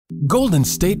Golden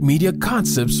State Media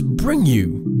Concepts bring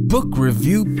you Book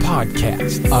Review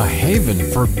Podcast, a haven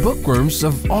for bookworms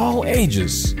of all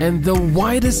ages and the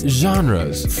widest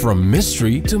genres, from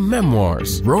mystery to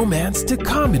memoirs, romance to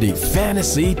comedy,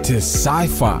 fantasy to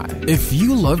sci-fi. If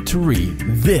you love to read,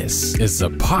 this is a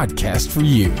podcast for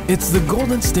you. It's the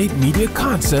Golden State Media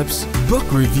Concepts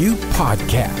Book Review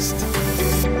Podcast.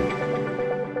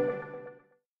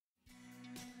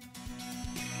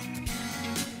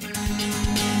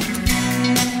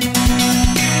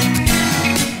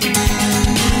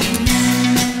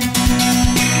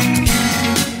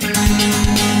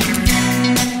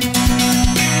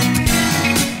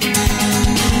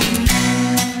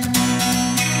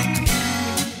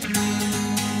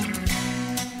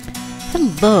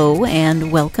 Hello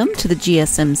and welcome to the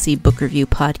GSMC Book Review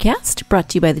Podcast, brought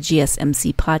to you by the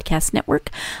GSMC Podcast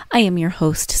Network. I am your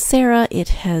host, Sarah. It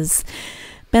has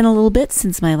been a little bit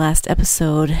since my last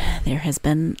episode. There has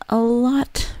been a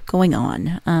lot going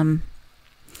on.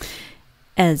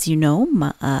 As you know,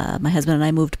 my husband and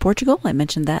I moved to Portugal. I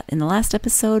mentioned that in the last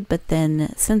episode, but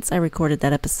then since I recorded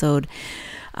that episode,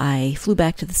 I flew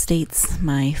back to the States.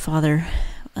 My father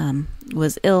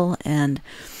was ill, and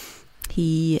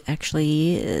he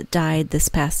actually died this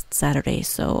past Saturday,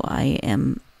 so I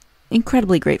am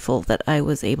incredibly grateful that I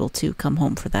was able to come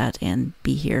home for that and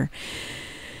be here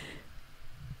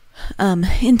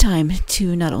in time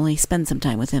to not only spend some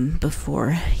time with him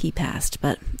before he passed,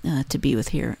 but to be with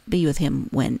him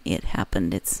when it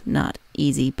happened. It's not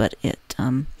easy, but it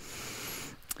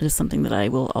is something that I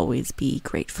will always be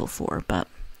grateful for. But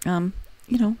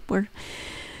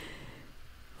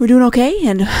we're doing okay,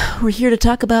 and we're here to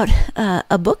talk about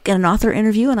a book and an author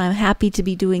interview, and I'm happy to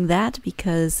be doing that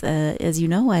because, as you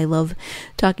know, I love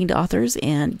talking to authors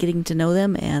and getting to know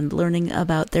them and learning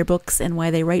about their books and why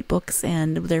they write books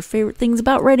and their favorite things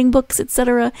about writing books,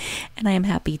 etc. And I am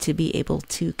happy to be able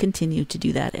to continue to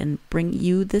do that and bring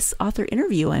you this author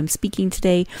interview. I'm speaking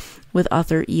today with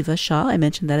author Eva Shaw. I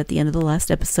mentioned that at the end of the last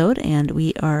episode, and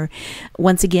we are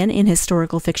once again in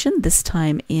historical fiction, this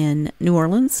time in New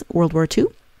Orleans, World War II.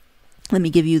 Let me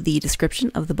give you the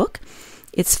description of the book.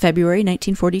 It's February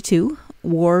 1942.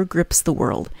 War grips the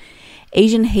world.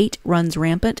 Asian hate runs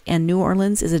rampant, and New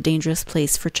Orleans is a dangerous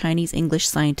place for Chinese-English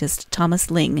scientist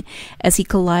Thomas Ling as he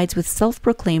collides with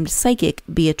self-proclaimed psychic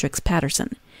Beatrix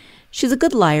Patterson. She's a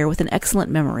good liar with an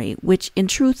excellent memory, which in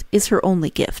truth is her only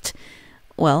gift.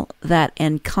 Well, that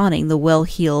and conning the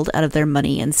well-heeled out of their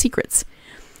money and secrets.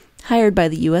 Hired by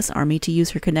the U.S. Army to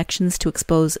use her connections to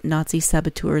expose Nazi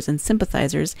saboteurs and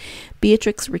sympathizers,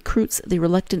 Beatrix recruits the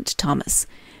reluctant Thomas.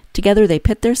 Together they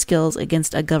pit their skills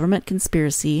against a government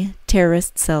conspiracy,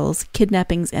 terrorist cells,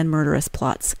 kidnappings, and murderous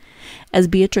plots. As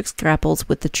Beatrix grapples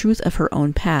with the truth of her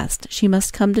own past, she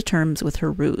must come to terms with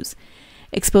her ruse.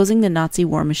 Exposing the Nazi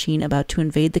war machine about to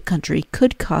invade the country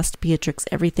could cost Beatrix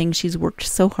everything she's worked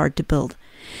so hard to build.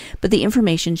 But the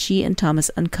information she and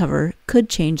Thomas uncover could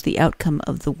change the outcome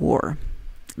of the war.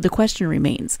 The question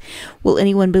remains, will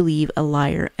anyone believe a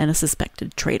liar and a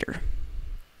suspected traitor?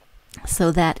 So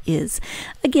that is,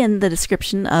 again, the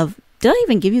description of... Did I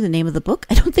even give you the name of the book?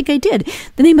 I don't think I did.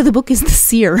 The name of the book is The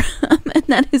Seer, and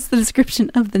that is the description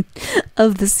of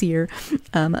the Seer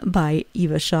by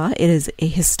Eva Shaw. It is a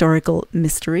historical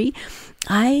mystery.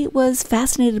 I was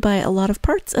fascinated by a lot of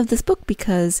parts of this book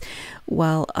because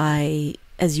while I,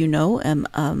 as you know, am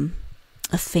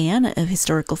a fan of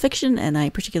historical fiction, and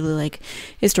I particularly like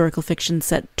historical fiction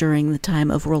set during the time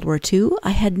of World War II,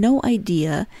 I had no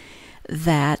idea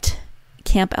that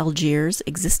Camp Algiers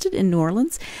existed in New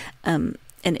Orleans. And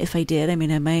if I did, I might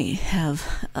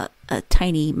have a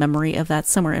tiny memory of that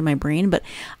somewhere in my brain, but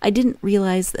I didn't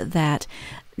realize that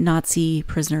Nazi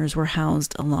prisoners were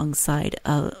housed alongside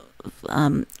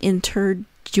interred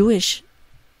Jewish,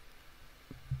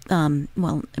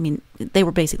 they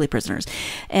were basically prisoners.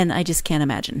 And I just can't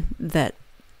imagine that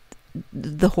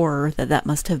the horror that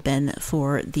must have been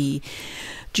for the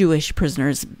Jewish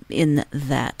prisoners in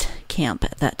that camp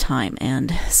at that time.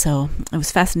 And so I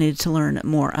was fascinated to learn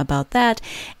more about that,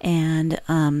 and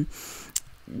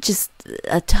just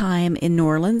a time in New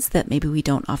Orleans that maybe we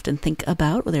don't often think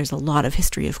about. Well, there's a lot of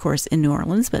history, of course, in New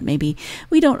Orleans, but maybe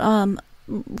we don't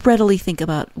readily think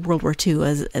about World War II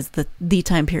as the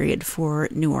time period for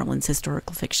New Orleans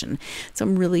historical fiction. So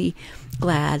I'm really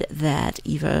glad that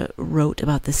Eva wrote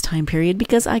about this time period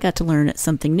because I got to learn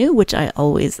something new, which I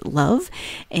always love,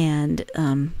 and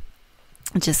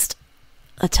just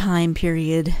a time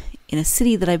period in a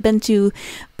city that I've been to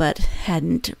but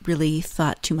hadn't really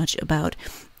thought too much about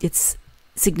its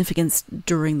significance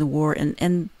during the war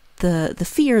and the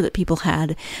fear that people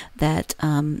had that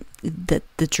that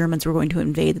the Germans were going to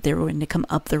invade, that they were going to come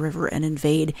up the river and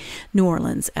invade New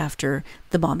Orleans after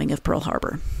the bombing of Pearl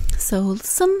Harbor. So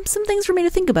some things for me to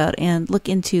think about and look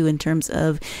into in terms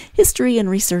of history and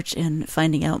research and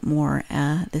finding out more.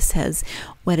 This has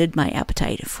whetted my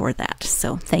appetite for that.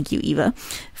 So thank you, Eva,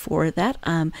 for that.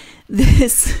 I'm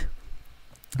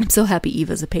so happy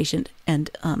Eva's a patient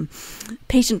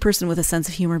person with a sense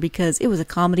of humor, because it was a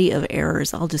comedy of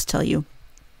errors. I'll just tell you.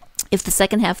 If the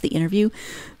second half of the interview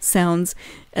sounds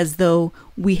as though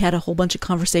we had a whole bunch of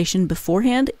conversation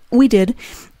beforehand, we did.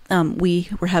 We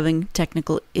were having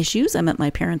technical issues. I'm at my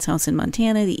parents' house in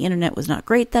Montana. The internet was not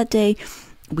great that day.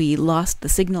 We lost the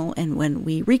signal, and when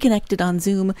we reconnected on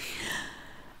Zoom,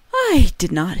 I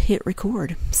did not hit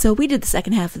record. So we did the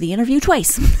second half of the interview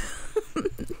twice.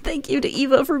 Thank you to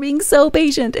Eva for being so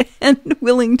patient and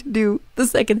willing to do the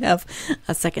second half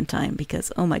a second time,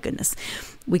 because, oh my goodness,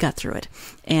 we got through it.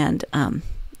 And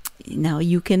now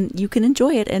you can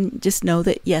enjoy it and just know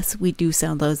that, yes, we do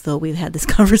sound as though we've had this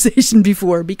conversation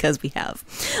before, because we have.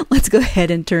 Let's go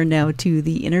ahead and turn now to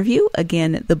the interview.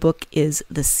 Again, the book is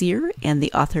The Seer, and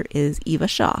the author is Eva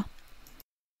Shaw.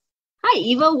 Hi,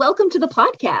 Eva. Welcome to the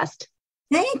podcast.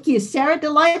 Thank you, Sarah.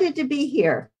 Delighted to be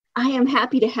here. I am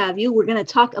happy to have you. We're going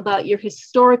to talk about your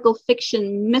historical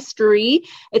fiction mystery.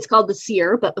 It's called The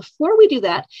Seer. But before we do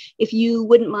that, if you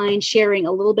wouldn't mind sharing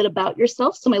a little bit about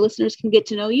yourself so my listeners can get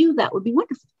to know you, that would be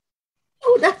wonderful.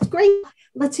 Oh, that's great.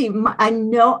 Let's see. I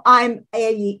know I'm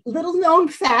a little known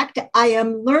fact. I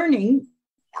am learning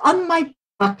on my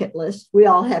bucket list. We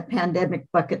all have pandemic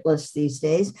bucket lists these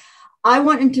days. I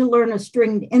wanted to learn a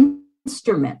stringed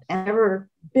instrument. I've never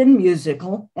been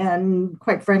musical, and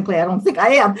quite frankly, I don't think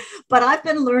I am, but I've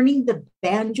been learning the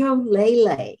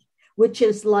banjo-lele, which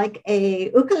is like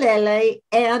a ukulele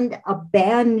and a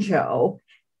banjo,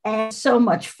 and so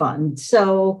much fun.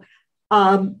 So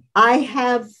I've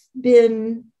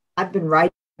been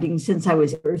writing since I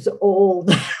was years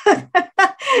old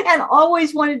and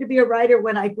always wanted to be a writer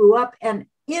when I grew up. And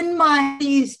in my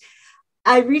 20s,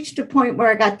 I reached a point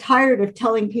where I got tired of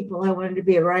telling people I wanted to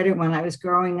be a writer when I was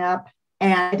growing up,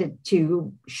 and I had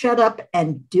to shut up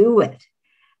and do it.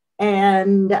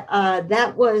 And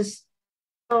that was,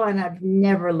 and I've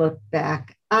never looked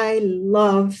back. I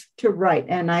love to write,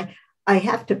 and I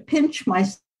have to pinch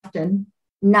myself, and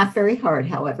not very hard,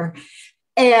 however,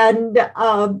 and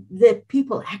that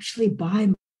people actually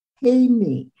pay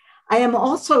me. I am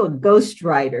also a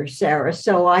ghostwriter, Sarah,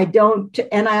 so I don't,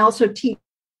 and I also teach.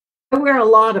 I wear a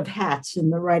lot of hats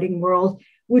in the writing world,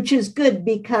 which is good,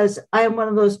 because I am one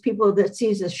of those people that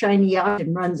sees a shiny object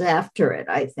and runs after it,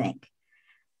 I think.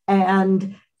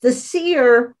 And The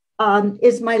Seer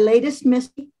is my latest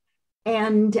mystery,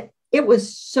 and it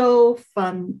was so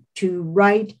fun to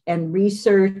write and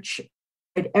research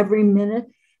every minute.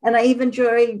 And I even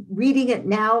enjoy reading it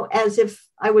now as if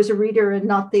I was a reader and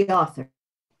not the author.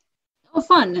 Oh,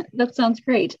 fun. That sounds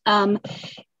great.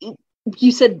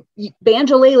 You said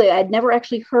banjo-lele. I'd never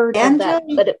actually heard of that,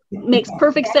 but it makes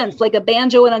perfect sense. Like a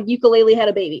banjo and a ukulele had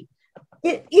a baby.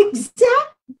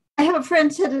 Exactly. I have a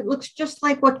friend said it looks just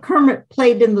like what Kermit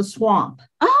played in the swamp.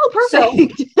 Oh,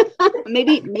 perfect. So,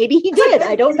 maybe he did.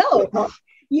 I don't know.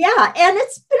 Yeah, and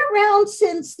it's been around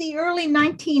since the early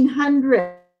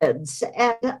 1900s,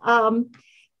 and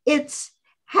it's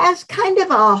has kind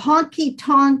of a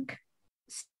honky-tonk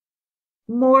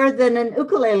more than an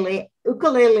ukulele.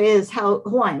 Ukulele is how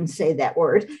Hawaiians say that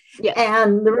word, yeah.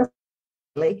 And the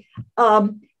rest,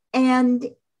 and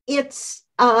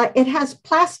it has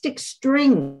plastic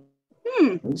strings,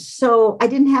 so I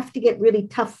didn't have to get really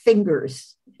tough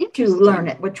fingers to learn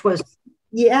it, which was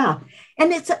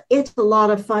and it's a lot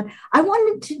of fun. I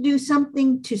wanted to do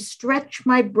something to stretch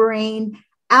my brain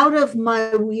out of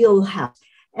my wheelhouse,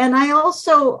 and I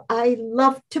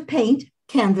love to paint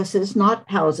canvases, not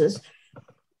houses.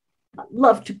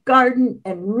 Love to garden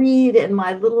and read, and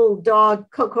my little dog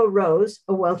Coco Rose,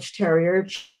 a Welsh Terrier,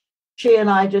 she and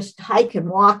I just hike and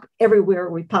walk everywhere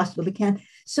we possibly can.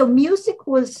 So music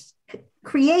was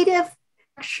creative,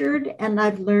 structured, and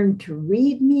I've learned to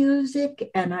read music,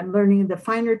 and I'm learning the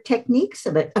finer techniques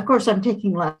of it. Of course, I'm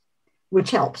taking lessons,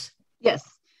 which helps. Yes.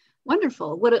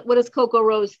 Wonderful. What does Coco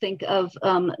Rose think of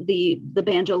the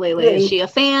banjo-lele? Is she a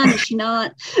fan? Is she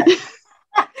not?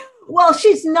 Well,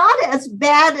 she's not as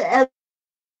bad as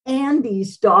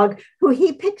Andy's dog, who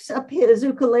he picks up his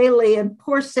ukulele, and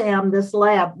poor Sam, this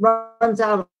lab, runs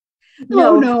out of.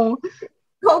 No.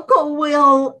 Coco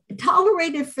will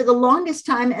tolerate it for the longest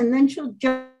time, and then she'll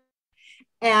jump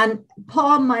and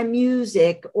paw my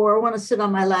music or want to sit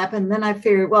on my lap. And then I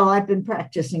figure, well, I've been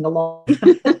practicing a long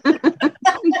time.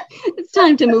 it's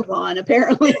time to move on,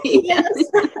 apparently. Yes,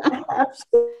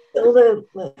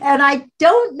 absolutely. And I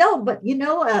don't know, but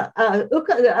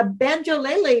a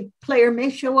banjolele player may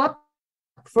show up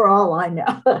for all I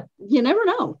know. You never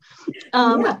know.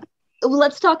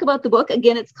 Let's talk about the book.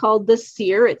 Again, it's called The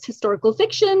Seer. It's historical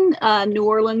fiction, New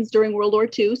Orleans during World War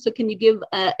II. So can you give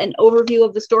an overview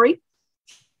of the story?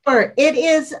 Sure. It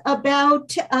is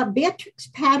about Beatrix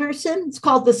Patterson. It's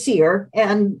called The Seer.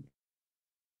 And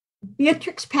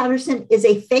Beatrix Patterson is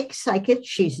a fake psychic.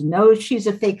 She knows she's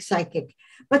a fake psychic,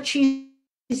 but she's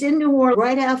in New Orleans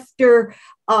right after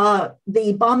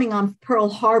the bombing on Pearl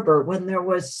Harbor, when there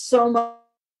was so much,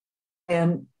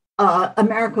 and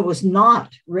America was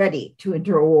not ready to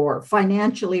enter a war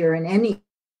financially or in any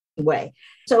way.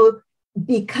 So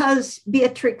because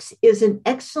Beatrix is an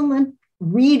excellent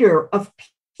reader of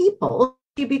people,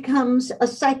 she becomes a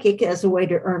psychic as a way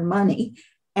to earn money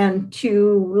and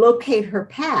to locate her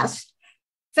past.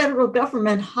 Federal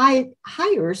government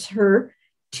hires her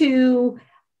to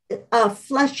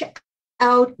flesh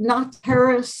out not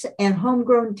terrorists and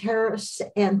homegrown terrorists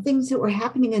and things that were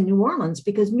happening in New Orleans,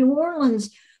 because New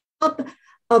Orleans, hub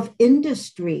of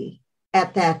industry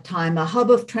at that time, a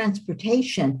hub of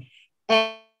transportation.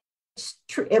 And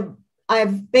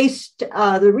I've based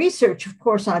the research, of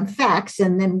course, on facts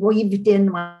and then weaved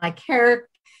in my character.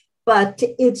 But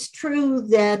it's true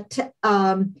that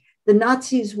the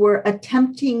Nazis were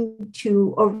attempting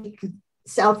to overtake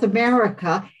South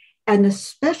America and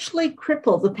especially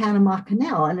cripple the Panama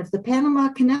Canal. And if the Panama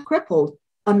Canal crippled,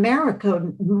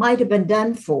 America might have been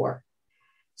done for.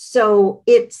 So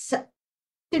it's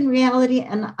in reality,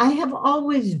 and I have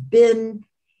always been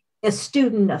a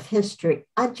student of history.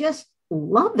 I just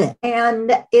love it.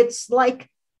 And it's like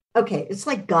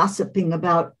gossiping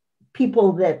about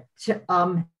people that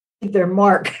leave their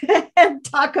mark and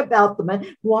talk about them.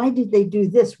 And why did they do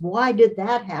this? Why did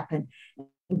that happen?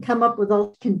 And come up with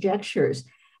all conjectures.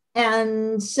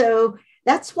 And so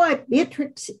that's why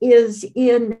Beatrix is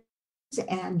in,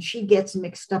 and she gets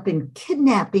mixed up in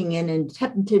kidnapping and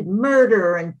attempted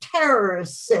murder and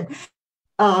terrorists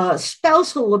and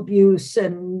spousal abuse,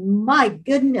 and my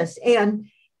goodness. And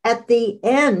at the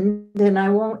end,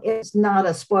 and it's not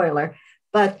a spoiler,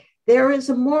 but there is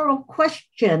a moral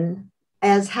question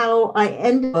as how I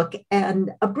end the book.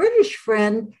 And a British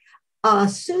friend,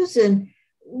 Susan,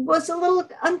 was a little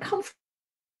uncomfortable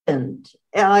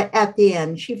at the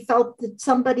end. She felt that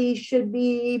somebody should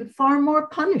be far more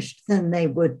punished than they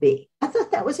would be. I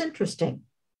thought that was interesting.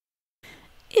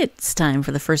 It's time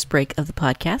for the first break of the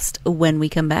podcast. When we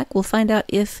come back, we'll find out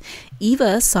if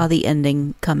Eva saw the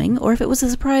ending coming or if it was a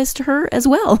surprise to her as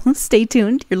well. Stay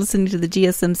tuned. You're listening to the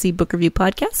GSMC Book Review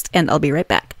Podcast, and I'll be right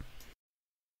back.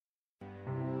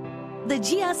 The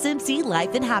GSMC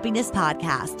Life and Happiness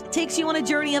Podcast takes you on a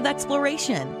journey of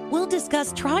exploration. We'll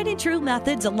discuss tried and true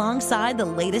methods alongside the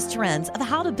latest trends of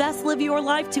how to best live your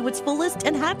life to its fullest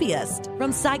and happiest.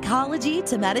 From psychology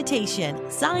to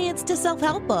meditation, science to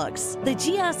self-help books, the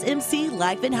GSMC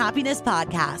Life and Happiness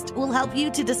Podcast will help you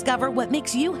to discover what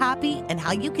makes you happy and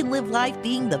how you can live life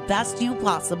being the best you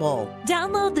possible.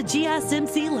 Download the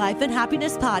GSMC Life and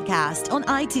Happiness Podcast on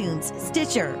iTunes,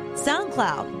 Stitcher,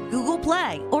 SoundCloud, Google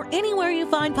Play, or anywhere you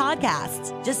find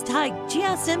podcasts. Just type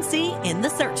GSMC in the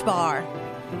search bar.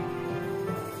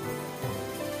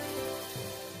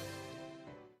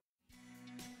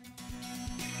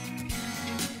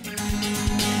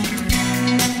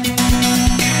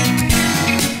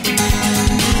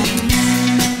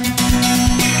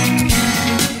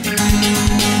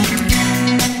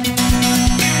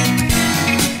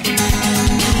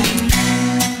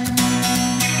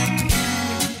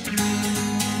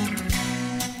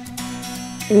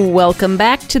 Welcome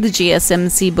back to the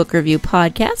GSMC Book Review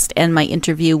Podcast and my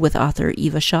interview with author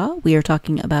Eva Shaw. We are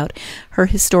talking about her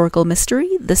historical mystery,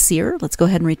 The Seer. Let's go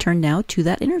ahead and return now to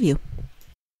that interview.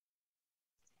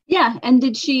 Yeah, and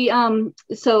did she,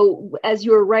 so as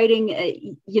you were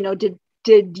writing,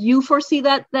 did you foresee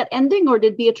that ending, or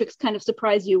did Beatrix kind of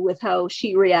surprise you with how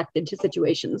she reacted to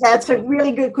situations? That's a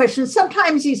really good question.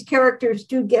 Sometimes these characters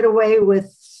do get away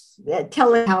with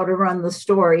telling how to run the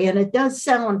story, and it does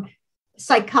sound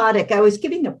psychotic. I was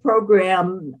giving a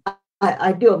program,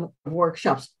 I do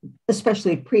workshops,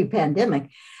 especially pre-pandemic,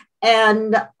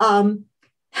 and I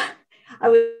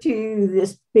was to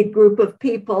this big group of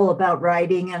people about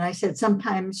writing, and I said,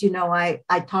 sometimes, I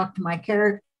talk to my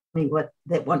character, what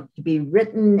they want to be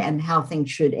written and how things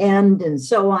should end and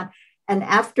so on. And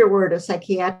afterward, a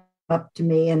psychiatrist came up to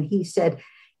me and he said,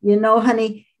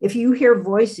 honey, if you hear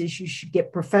voices, you should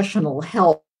get professional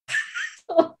help.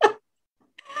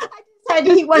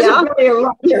 He wasn't really a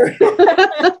writer.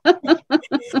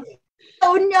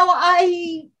 Oh, no,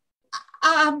 I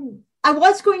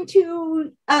was going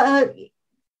to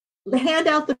hand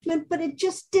out the print, but it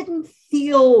just didn't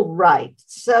feel right.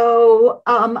 So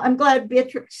I'm glad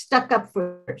Beatrix stuck up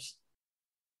first.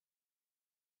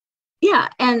 Yeah,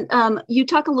 and you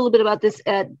talk a little bit about this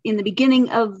in the beginning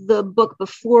of the book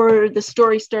before the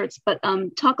story starts, but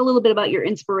talk a little bit about your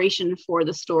inspiration for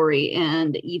the story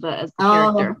and Eva as the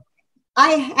character. I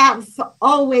have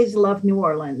always loved New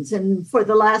Orleans, and for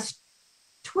the last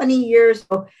 20 years,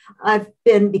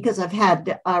 because I've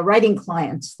had writing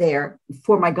clients there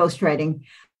for my ghostwriting,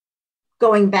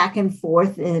 going back and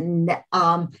forth. And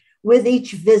with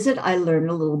each visit, I learn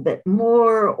a little bit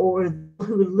more, or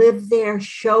who live there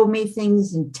show me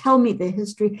things and tell me the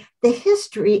history. The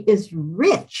history is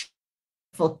rich,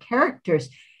 full characters.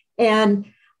 And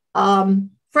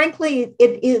frankly,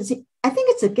 I think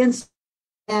it's against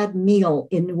a bad meal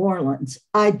in New Orleans.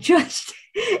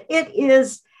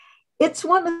 It's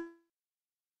one of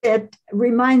that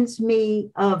reminds me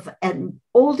of an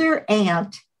older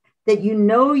aunt that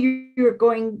you're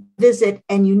going to visit,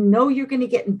 and you're going to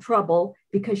get in trouble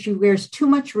because she wears too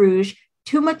much rouge,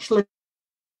 too much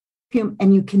perfume,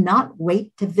 and you cannot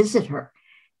wait to visit her.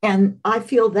 And I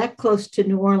feel that close to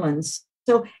New Orleans.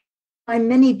 So my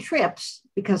many trips,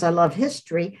 because I love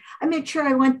history, I made sure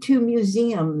I went to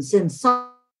museums and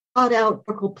sought out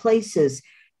local places.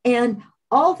 And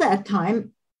all that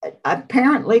time,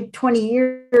 apparently 20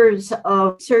 years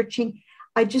of searching,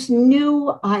 I just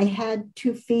knew I had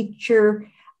to feature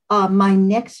my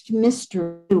next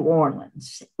mystery, New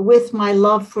Orleans, with my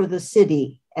love for the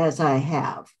city as I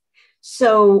have.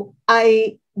 So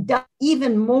I dug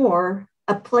even more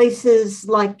at places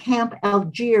like Camp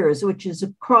Algiers, which is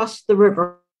across the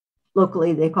river.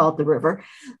 Locally, they call it the river,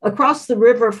 across the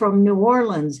river from New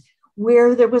Orleans,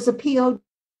 where there was a PO,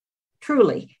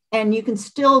 truly. And you can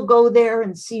still go there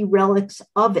and see relics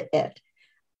of it.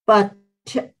 But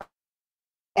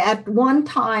at one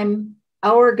time,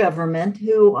 our government,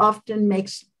 who often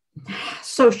makes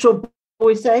social,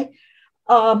 we say,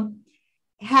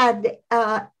 had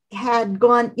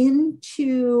gone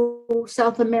into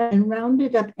South America and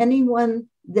rounded up anyone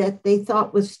that they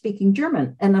thought was speaking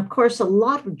German. And of course, a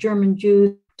lot of German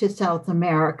Jews to South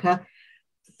America,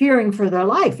 fearing for their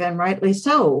life, and rightly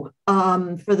so,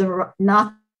 for the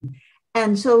not.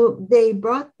 And so they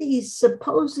brought these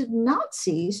supposed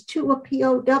Nazis to a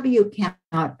POW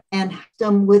camp and had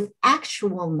them with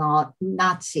actual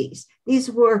Nazis.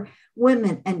 These were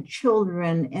women and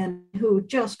children and who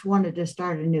just wanted to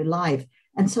start a new life.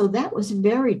 And so that was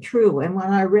very true. And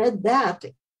when I read that,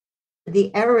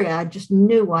 the area, I just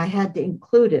knew I had to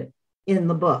include it in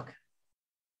the book.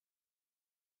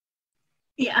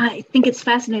 Yeah, I think it's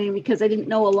fascinating because I didn't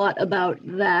know a lot about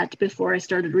that before I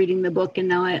started reading the book, and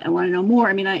now I want to know more.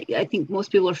 I mean, I think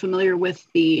most people are familiar with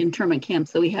the internment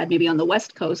camps that we had maybe on the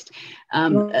West Coast.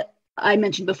 I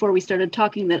mentioned before we started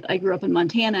talking that I grew up in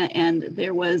Montana, and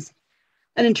there was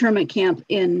an internment camp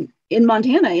in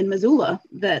Montana, in Missoula,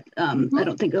 that I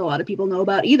don't think a lot of people know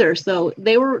about either. So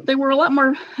they were a lot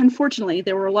more, unfortunately,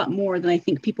 there were a lot more than I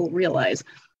think people realize.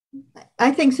 I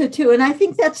think so too. And I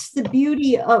think that's the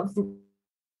beauty of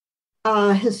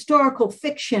historical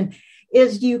fiction,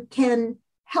 is you can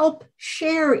help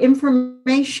share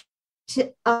information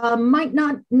might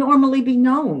not normally be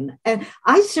known. And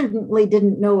I certainly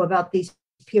didn't know about these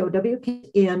POW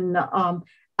in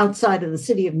outside of the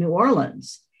city of New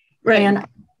Orleans. Right. And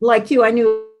like you, I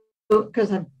knew,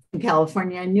 because I'm in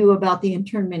California, I knew about the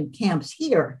internment camps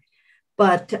here,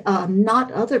 but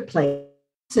not other places.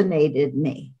 Fascinated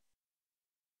me.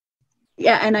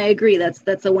 Yeah, and I agree.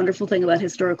 That's a wonderful thing about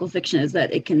historical fiction, is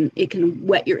that it can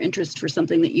whet your interest for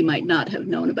something that you might not have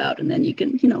known about, and then you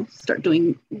can start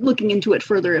looking into it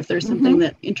further if there's something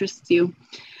that interests you.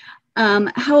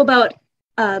 How about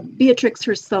Beatrix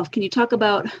herself? Can you talk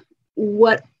about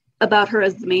what about her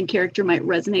as the main character might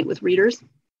resonate with readers?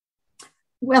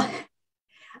 Well,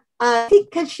 I think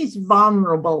because she's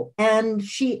vulnerable and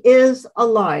she is a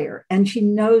liar, and she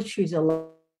knows she's a liar,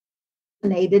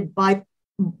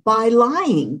 by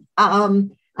lying. I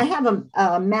have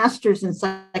a master's in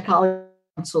psychology,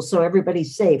 so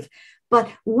everybody's safe. But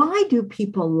why do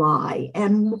people lie,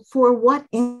 and for what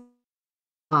end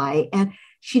lie? And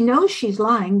she knows she's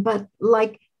lying, but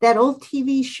like that old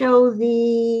TV show,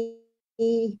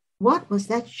 what was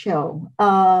that show?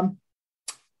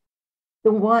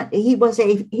 The one he was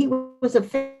a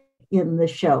fake in the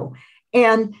show,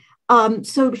 and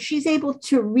so she's able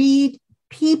to read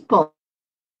people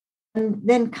and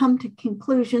then come to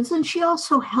conclusions. And she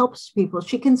also helps people.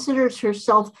 She considers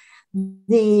herself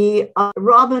the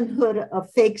Robin Hood of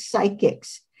fake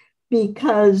psychics,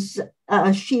 because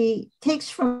she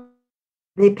takes from,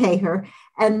 they pay her,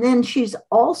 and then she's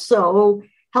also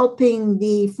helping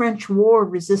the French war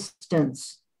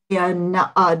resistance. And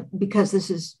because this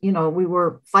is, we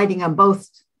were fighting on both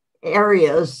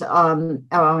areas, in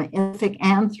Pacific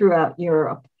and throughout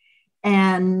Europe.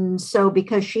 And so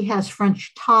because she has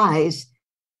French ties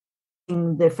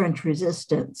in the French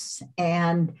resistance,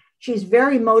 and she's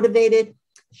very motivated,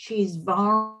 she's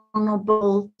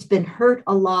vulnerable, she's been hurt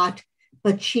a lot,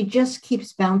 but she just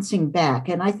keeps bouncing back.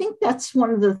 And I think that's one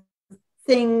of the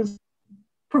things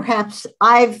perhaps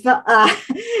I've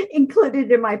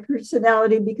included in my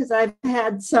personality, because I've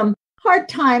had some hard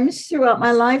times throughout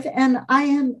my life, and I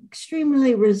am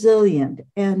extremely resilient.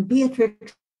 And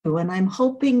Beatrix, and I'm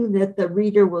hoping that the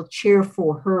reader will cheer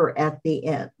for her at the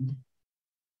end.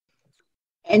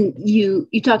 And you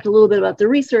talked a little bit about the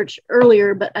research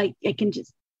earlier, but I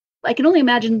can only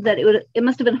imagine that it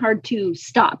must have been hard to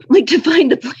stop, like to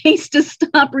find a place to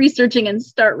stop researching and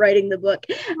start writing the book.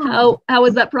 How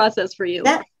was that process for you?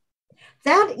 That's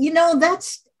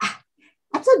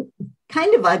a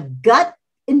kind of a gut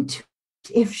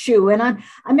issue, and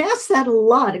I'm asked that a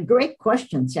lot. A great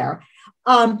question, Sarah,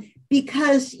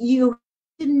 because you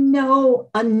know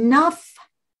enough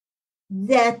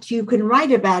that you can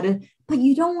write about it, but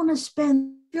you don't want to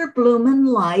spend your blooming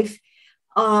life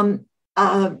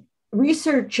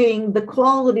researching the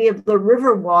quality of the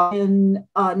Riverwalk in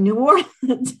New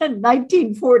Orleans in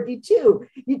 1942.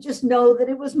 You just know that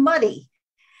it was muddy.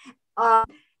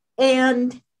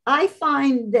 And I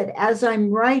find that as I'm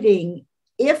writing,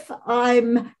 if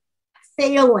I'm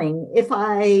failing, if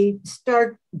I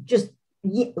start just,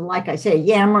 like I say,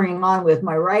 yammering on with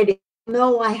my writing,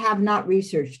 no, I have not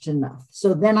researched enough.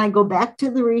 So then I go back to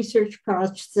the research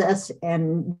process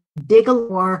and dig a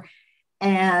little more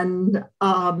and,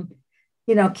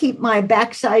 keep my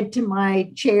backside to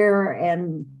my chair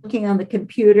and looking on the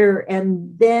computer.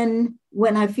 And then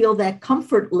when I feel that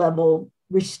comfort level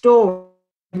restored,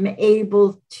 I'm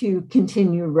able to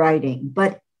continue writing.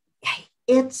 But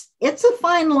it's a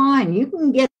fine line. You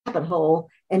can get a rabbit hole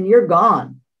and you're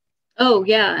gone. Oh,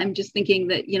 yeah. I'm just thinking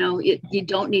that, you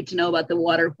don't need to know about the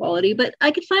water quality, but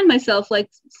I could find myself like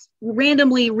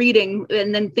randomly reading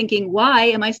and then thinking, why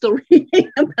am I still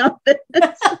reading about this?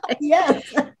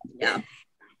 Yes. Yeah.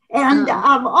 And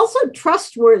also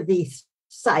trustworthy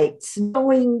sites,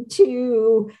 going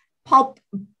to pop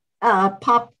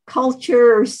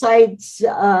culture sites,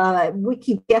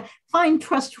 Wikipedia, find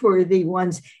trustworthy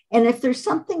ones. And if there's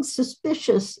something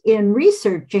suspicious in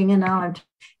researching, and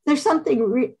there's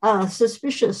something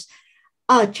suspicious,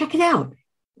 check it out.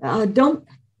 Don't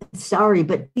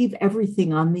leave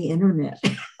everything on the internet.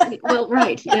 Well,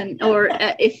 right. And or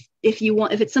if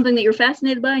it's something that you're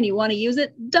fascinated by and you want to use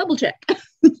it, double check.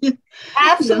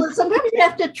 Absolutely. Sometimes you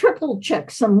have to triple check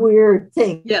some weird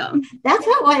thing. Yeah. That's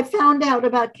how I found out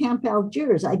about Camp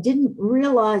Algiers. I didn't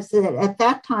realize that at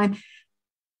that time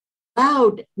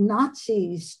allowed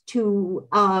Nazis to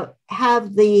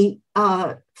have the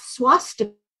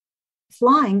swastika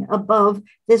flying above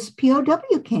this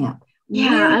POW camp.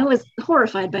 Yeah, I was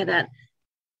horrified by that.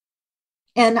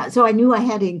 And so I knew I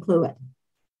had to include it.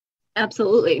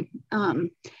 Absolutely.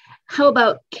 How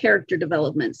about character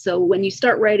development? So when you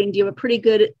start writing, do you have a pretty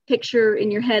good picture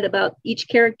in your head about each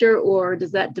character, or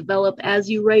does that develop as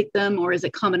you write them, or is it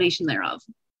a combination thereof?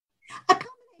 A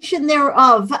combination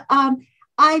thereof.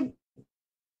 I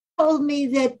told me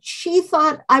that she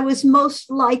thought I was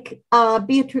most like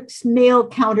Beatrix's male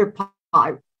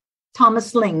counterpart,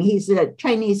 Thomas Ling. He's a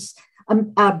Chinese,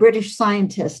 British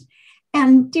scientist.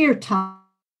 And dear Tom,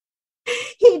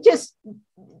 he's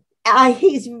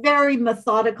very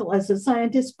methodical as a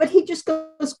scientist, but he just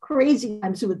goes crazy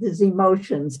times with his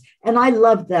emotions. And I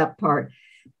love that part.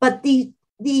 But the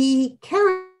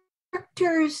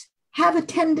characters have a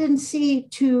tendency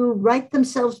to write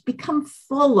themselves, become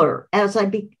fuller as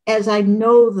I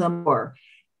know them more.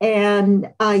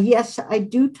 And yes, I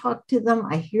do talk to them.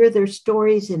 I hear their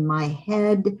stories in my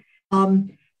head.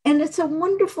 And it's a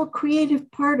wonderful creative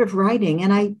part of writing.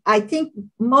 And I think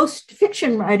most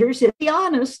fiction writers, to be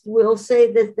honest, will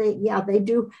say that they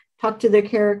do talk to their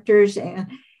characters,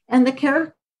 and the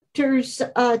characters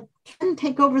can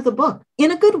take over the book in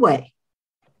a good way.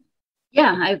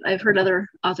 Yeah, I've heard other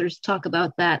authors talk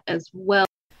about that as well.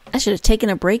 I should have taken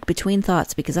a break between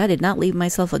thoughts because I did not leave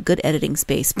myself a good editing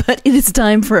space, but it is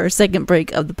time for our second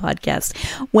break of the podcast.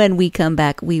 When we come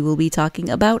back, we will be talking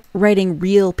about writing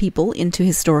real people into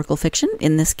historical fiction,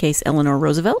 in this case, Eleanor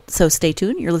Roosevelt. So stay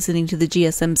tuned. You're listening to the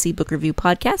GSMC Book Review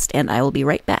Podcast, and I will be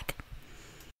right back.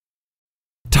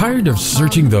 Tired of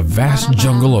searching the vast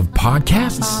jungle of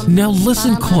podcasts? Now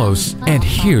listen close and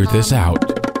hear this out.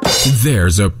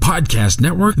 There's a podcast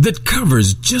network that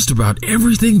covers just about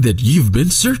everything that you've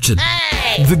been searching.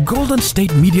 Hey! The Golden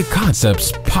State Media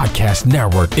Concepts Podcast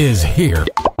Network is here.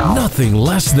 Nothing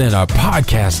less than a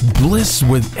podcast bliss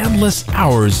with endless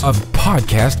hours of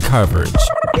podcast coverage.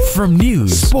 From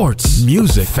news, sports,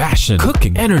 music, fashion,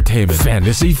 cooking, entertainment,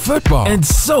 fantasy, football, and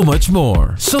so much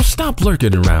more. So stop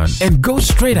lurking around and go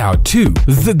straight out to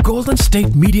the Golden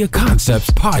State Media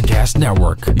Concepts Podcast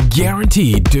Network.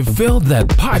 Guaranteed to fill that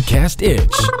podcast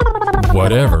itch.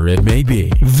 Whatever it may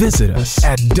be, visit us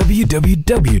at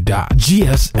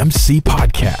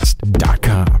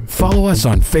www.gsmcpodcast.com. Follow us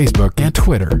on Facebook and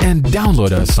Twitter, and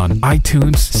download us on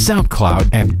iTunes, SoundCloud,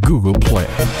 and Google Play.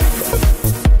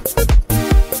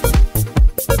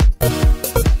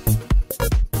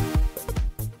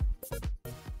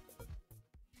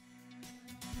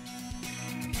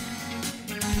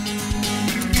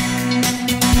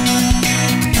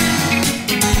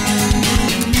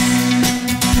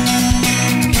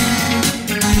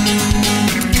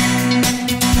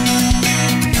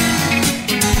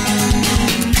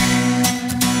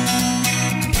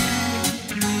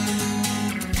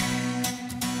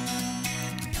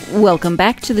 Welcome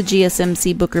back to the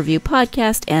GSMC Book Review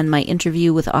Podcast and my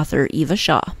interview with author Eva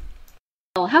Shaw.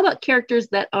 Well, how about characters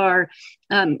that are,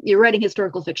 you're writing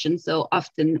historical fiction, so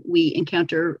often we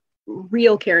encounter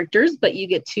real characters, but you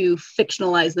get to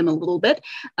fictionalize them a little bit.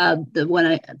 The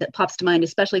one that pops to mind,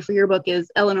 especially for your book,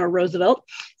 is Eleanor Roosevelt.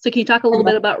 So can you talk a little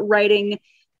bit about writing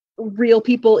real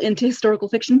people into historical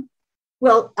fiction?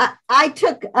 Well, I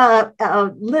took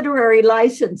a literary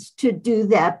license to do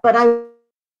that, but I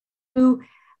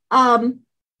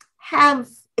have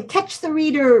catch the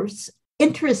reader's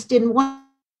interest in what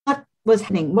was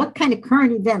happening, what kind of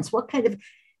current events, what kind of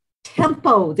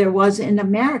tempo there was in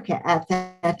America at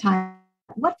that time.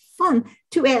 What fun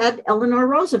to add Eleanor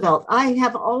Roosevelt. I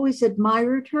have always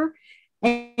admired her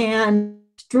and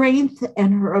strength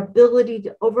and her ability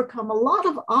to overcome a lot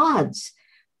of odds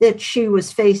that she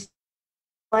was facing,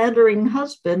 slandering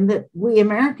husband that we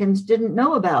Americans didn't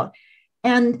know about.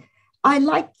 And I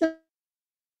liked that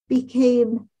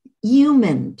became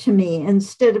human to me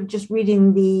instead of just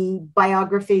reading the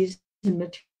biographies and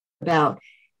material about.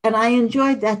 And I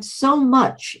enjoyed that so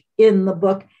much in the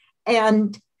book.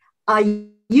 And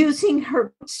using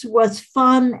her was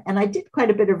fun. And I did quite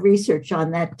a bit of research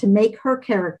on that to make her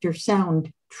character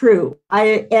sound true.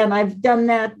 I've done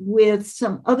that with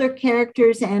some other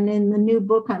characters. And in the new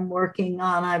book I'm working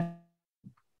on, a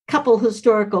couple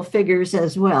historical figures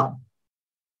as well.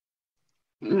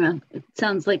 Yeah, it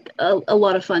sounds like a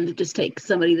lot of fun to just take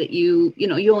somebody that you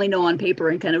only know on paper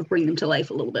and kind of bring them to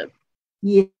life a little bit.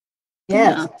 Yeah.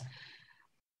 Yes.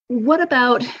 What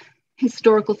about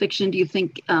historical fiction do you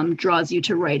think draws you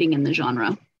to writing in the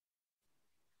genre?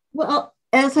 Well,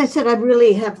 as I said, I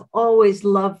really have always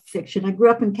loved fiction. I grew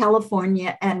up in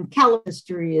California, and California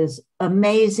history is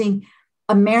amazing.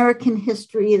 American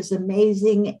history is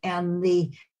amazing, and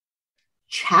the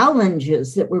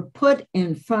challenges that were put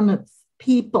in front of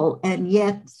people and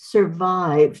yet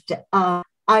survived. I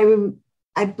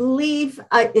believe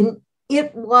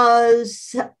it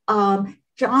was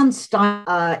John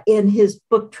Stein in his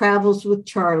book Travels with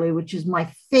Charlie, which is my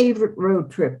favorite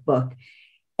road trip book.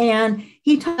 And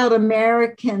he taught about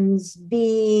Americans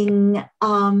being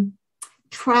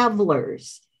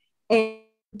travelers and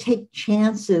take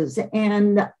chances.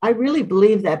 And I really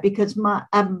believe that because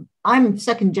I'm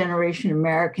second generation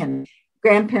American.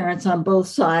 Grandparents on both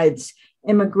sides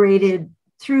immigrated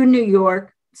through New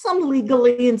York, some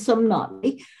legally and some not,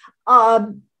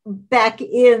 back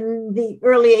in the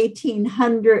early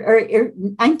 1800s or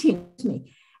 1900s.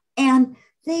 And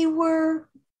they were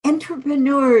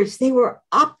entrepreneurs, they were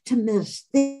optimists.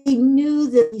 They knew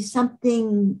that there'd be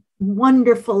something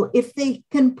wonderful if they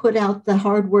can put out the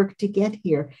hard work to get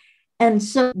here. And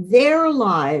so their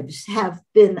lives have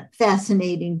been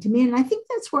fascinating to me. And I think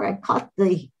that's where I caught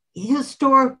the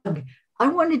historical. I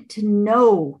wanted to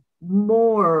know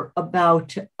more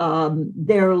about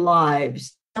their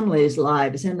lives, families'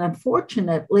 lives. And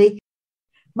unfortunately,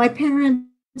 my parents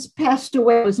passed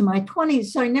away. I was in my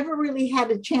 20s, so I never really had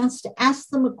a chance to ask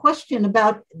them a question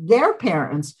about their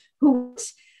parents, who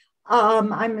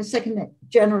I'm a second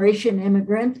generation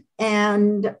immigrant,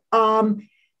 and some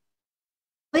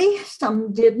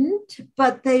didn't,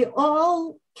 but they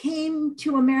all came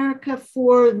to America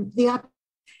for the.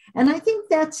 And I think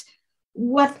that's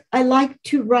what I like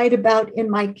to write about in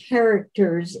my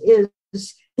characters is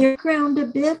their background a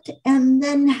bit, and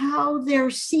then how they're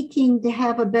seeking to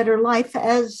have a better life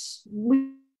as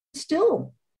we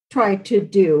still try to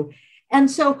do.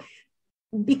 And so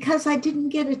because I didn't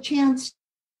get a chance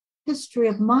history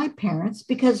of my parents,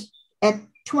 because at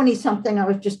 20 something, I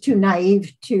was just too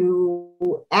naive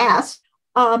to ask.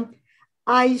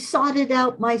 I sought it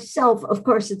out myself. Of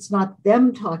course, it's not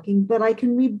them talking, but I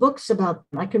can read books about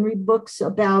them. I can read books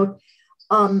about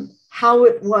how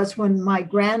it was when my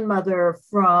grandmother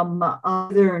from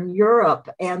Northern Europe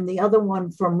and the other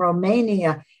one from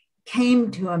Romania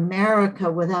came to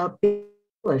America without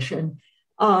English. And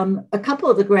a couple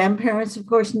of the grandparents, of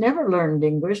course, never learned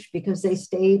English because they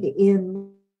stayed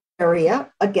in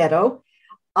area, a ghetto,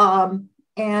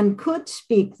 and could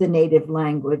speak the native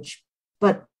language,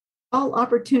 but all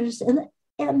opportunities.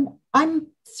 And I'm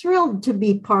thrilled to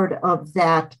be part of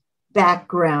that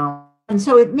background. And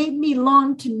so it made me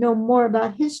long to know more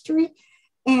about history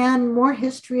and more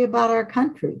history about our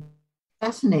country.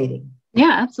 Fascinating.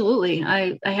 Yeah, absolutely.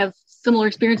 I have similar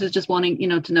experiences, just wanting,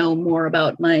 to know more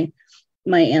about my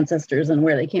ancestors and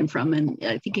where they came from. And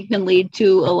I think it can lead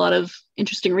to a lot of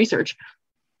interesting research.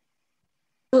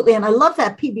 Absolutely. And I love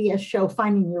that PBS show,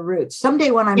 Finding Your Roots.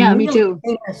 Someday when I'm me really too.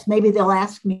 famous, maybe they'll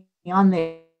ask me on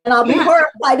there and I'll be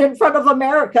horrified in front of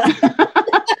America.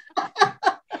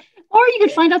 Or you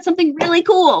could find out something really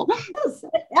cool. Yes,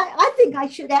 I think I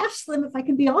should ask them if I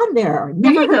can be on there.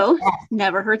 There you go.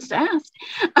 Never hurts to ask.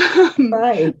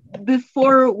 Right.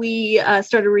 Before we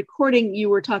started recording, you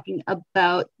were talking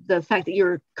about the fact that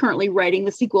you're currently writing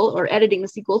the sequel or editing the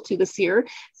sequel to The Seer.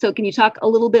 So can you talk a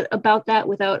little bit about that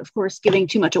without, of course, giving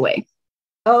too much away?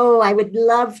 Oh, I would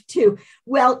love to.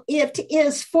 Well, it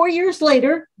is 4 years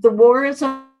later. The war is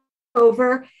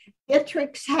over.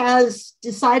 Beatrix has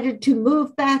decided to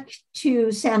move back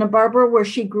to Santa Barbara, where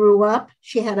she grew up.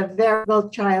 She had a very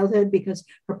difficult childhood because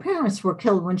her parents were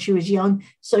killed when she was young.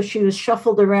 So she was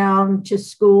shuffled around to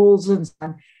schools and so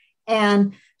on.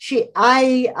 And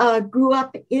I grew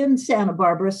up in Santa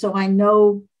Barbara, so I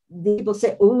know the people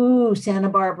say, "Ooh, Santa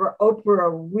Barbara,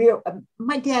 Oprah."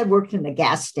 My dad worked in a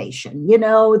gas station.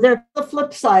 They're the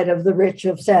flip side of the rich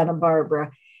of Santa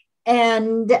Barbara.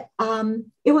 And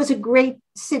it was a great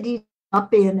city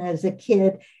up in as a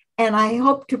kid. And I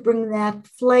hope to bring that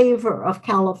flavor of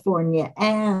California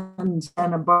and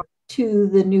Santa Barbara to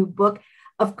the new book.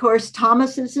 Of course,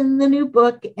 Thomas is in the new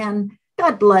book, and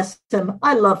God bless him.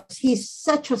 He's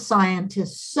such a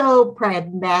scientist, so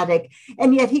pragmatic.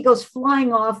 And yet he goes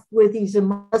flying off with these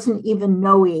doesn't even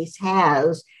know he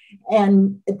has.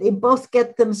 And they both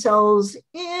get themselves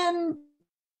in.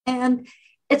 And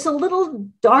it's a little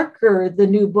darker, the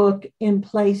new book, in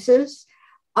places.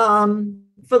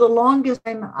 For the longest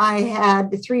time, I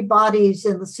had 3 bodies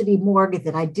in the city morgue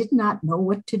that I did not know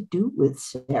what to do with,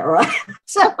 Sarah.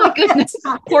 So, oh my goodness,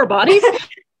 4 bodies?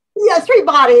 Yeah, 3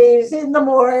 bodies in the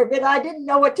morgue, and I didn't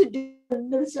know what to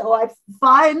do. So I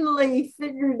finally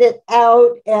figured it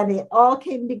out, and it all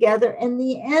came together. And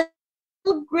the end, a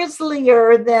little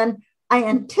grislier than I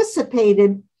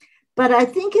anticipated, but I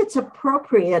think it's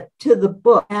appropriate to the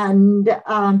book. And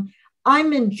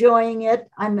I'm enjoying it.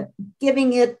 I'm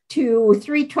giving it to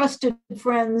 3 trusted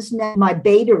friends now, my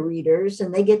beta readers,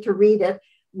 and they get to read it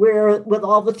where with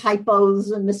all the typos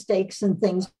and mistakes and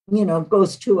things,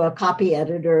 goes to a copy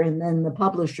editor and then the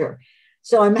publisher.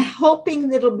 So I'm hoping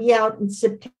that it'll be out in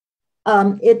September.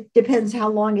 It depends how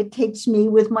long it takes me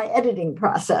with my editing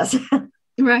process.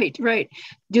 Right.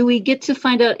 Do we get to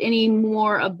find out any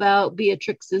more about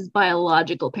Beatrix's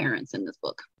biological parents in this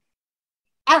book?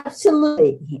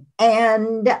 Absolutely.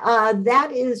 And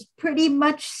that is pretty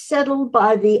much settled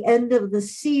by the end of The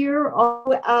Seer.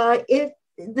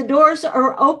 The doors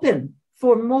are open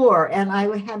for more. And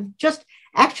I have just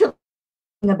actually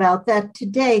about that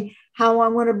today, how I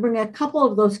want to bring a couple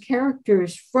of those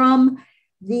characters from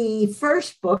the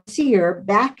first book, Seer,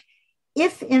 back,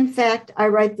 if in fact I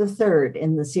write the 3rd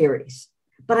in the series.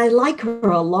 But I like her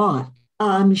a lot.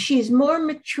 She's more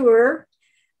mature.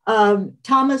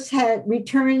 Thomas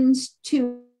returns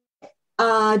to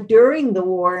during the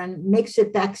war and makes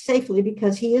it back safely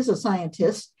because he is a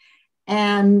scientist.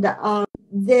 And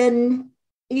then,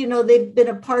 they've been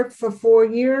apart for 4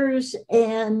 years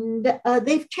and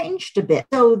they've changed a bit.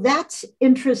 So that's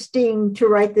interesting to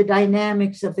write the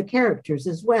dynamics of the characters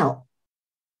as well.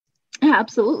 Yeah,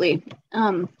 absolutely.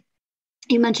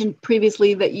 You mentioned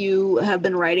previously that you have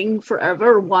been writing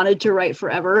forever, wanted to write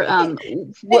forever.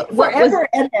 Forever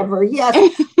and ever,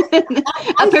 yes.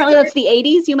 Apparently that's the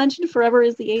 80s. You mentioned forever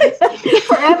is the 80s.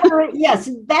 Forever, yes.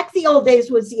 Back the old days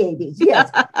was the 80s,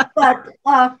 yes. But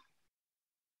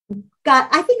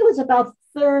I think it was about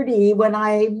 30 when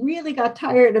I really got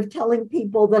tired of telling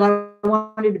people that I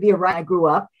wanted to be a writer. I grew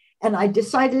up, and I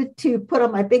decided to put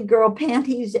on my big girl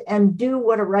panties and do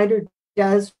what a writer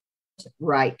does,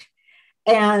 write.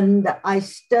 And I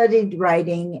studied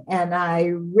writing, and I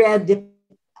read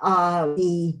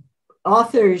the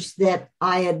authors that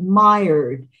I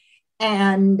admired.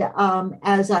 And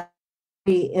as I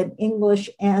in English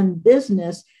and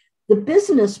business, the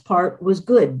business part was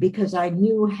good because I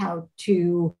knew how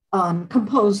to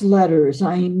compose letters.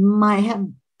 I might have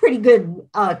pretty good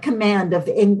command of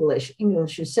English.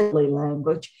 English is a silly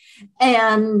language.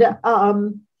 And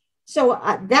so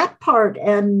that part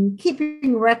and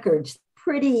keeping records,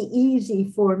 pretty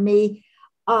easy for me.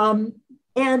 And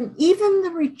even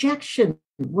the rejection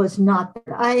was not.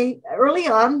 Early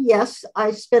on, yes, I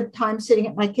spent time sitting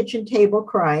at my kitchen table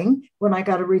crying when I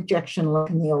got a rejection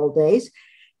letter in the old days.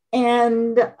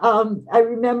 And I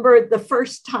remember the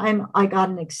first time I got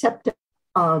an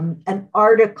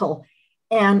article,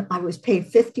 and I was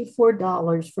paid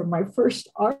 $54 for my first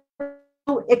article.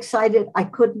 So excited, I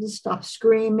couldn't stop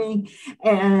screaming.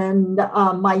 And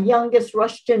my youngest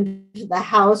rushed into the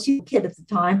house, he was a kid at the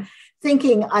time,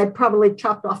 thinking I'd probably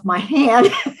chopped off my hand.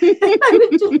 I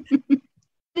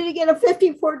did get a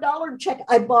 $54 check.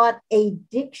 I bought a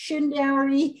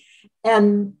dictionary.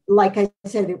 And like I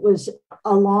said, it was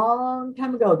a long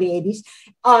time ago, the 80s.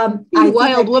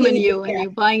 Wild woman, you, and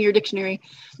you buying your dictionary.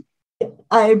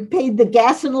 I paid the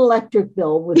gas and electric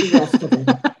bill with the rest of it.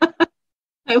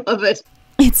 I love it.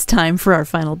 It's time for our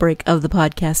final break of the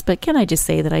podcast, but can I just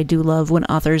say that I do love when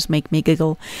authors make me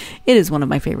giggle? It is one of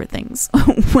my favorite things.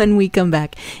 When we come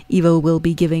back, Eva will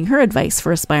be giving her advice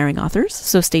for aspiring authors,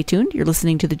 so stay tuned. You're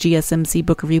listening to the GSMC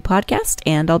Book Review Podcast,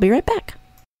 and I'll be right back.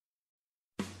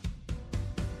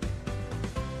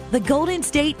 The Golden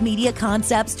State Media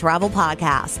Concepts Travel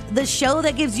Podcast, the show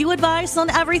that gives you advice on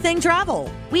everything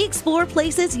travel. We explore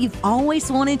places you've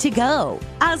always wanted to go,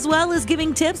 as well as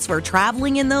giving tips for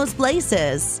traveling in those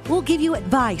places. We'll give you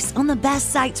advice on the best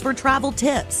sites for travel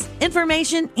tips,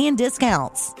 information, and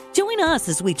discounts. Join us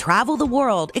as we travel the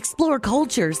world, explore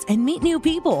cultures, and meet new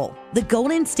people. The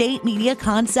Golden State Media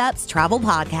Concepts Travel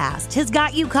Podcast has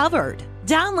got you covered.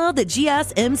 Download the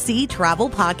GSMC Travel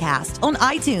Podcast on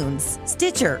iTunes,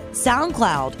 Stitcher,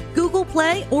 SoundCloud, Google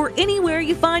Play, or anywhere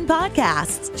you find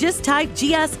podcasts. Just type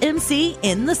GSMC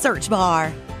in the search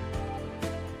bar.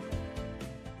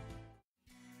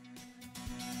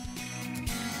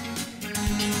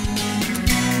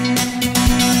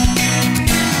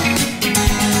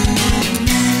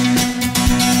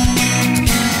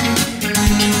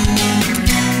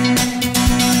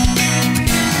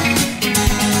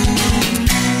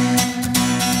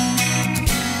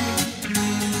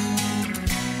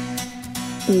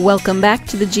 Welcome back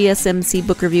to the GSMC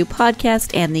Book Review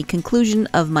Podcast and the conclusion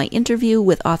of my interview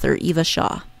with author Eva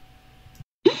Shaw.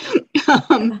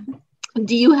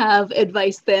 Do you have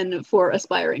advice then for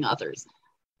aspiring authors?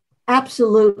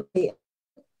 Absolutely.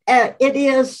 It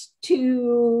is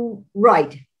to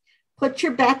write. Put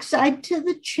your backside to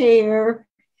the chair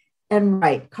and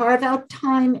write. Carve out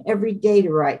time every day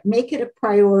to write. Make it a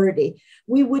priority.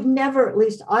 We would never, at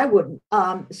least I wouldn't,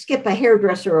 skip a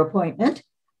hairdresser appointment.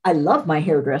 I love my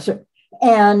hairdresser.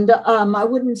 And I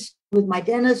wouldn't with my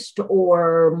dentist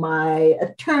or my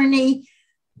attorney.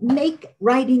 Make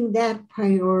writing that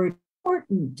priority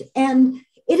important. And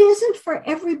it isn't for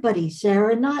everybody,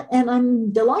 Sarah, and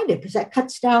I'm delighted because that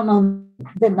cuts down on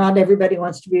that not everybody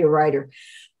wants to be a writer.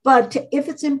 But if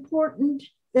it's important,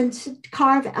 then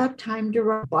carve out time to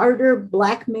write. Barter,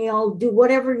 blackmail, do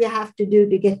whatever you have to do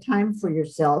to get time for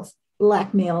yourself.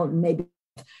 Blackmail, maybe,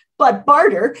 but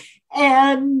barter,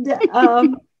 and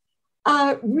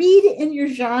read in your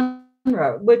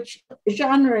genre, which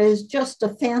genre is just a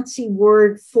fancy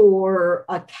word for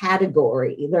a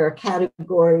category. There are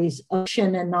categories of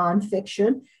fiction and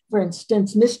nonfiction. For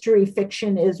instance, mystery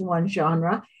fiction is one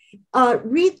genre.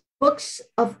 Read books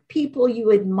of people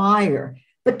you admire,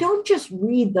 but don't just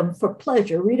read them for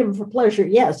pleasure. Read them for pleasure,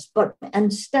 yes,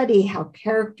 and study how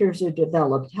characters are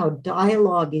developed, how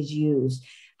dialogue is used,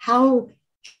 how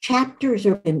chapters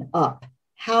are written up,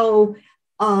 how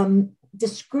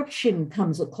description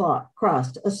comes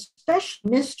across,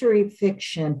 especially mystery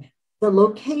fiction. The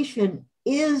location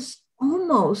is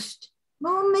almost,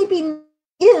 well, maybe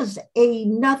is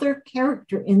another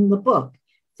character in the book.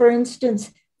 For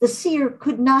instance, The Seer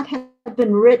could not have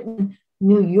been written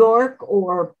New York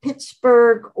or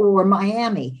Pittsburgh or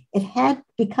Miami. It had,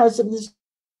 because of this,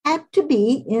 had to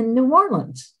be in New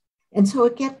Orleans. And so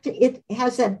it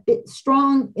has that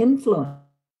strong influence.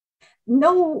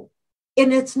 No,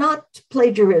 and it's not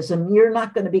plagiarism. You're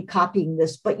not going to be copying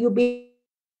this, but you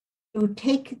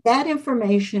take that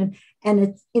information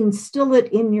and instill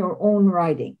it in your own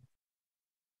writing.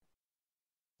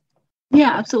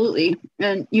 Yeah, absolutely.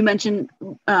 And you mentioned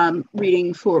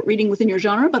reading within your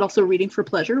genre, but also reading for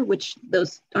pleasure, which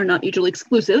those are not mutually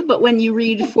exclusive. But when you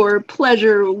read for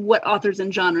pleasure, what authors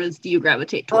and genres do you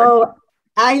gravitate toward? Oh,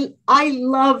 I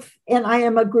love, and I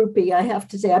am a groupie, I have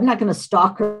to say. I'm not going to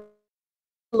stalk her.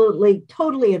 Absolutely,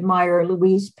 totally admire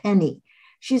Louise Penny.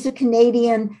 She's a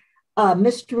Canadian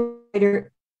mystery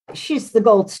writer. She's the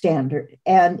gold standard.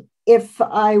 And if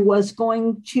I was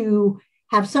going to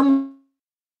have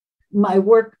my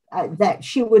work, that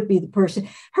she would be the person.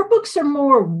 Her books are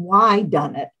more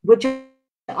whodunit, which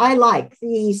I like.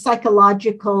 The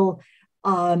psychological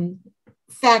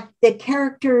fact that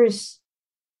characters,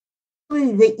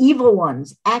 the evil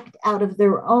ones, act out of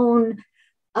their own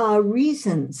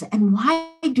reasons, and why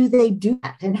do they do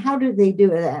that, and how do they do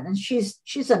that? And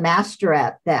she's a master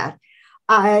at that.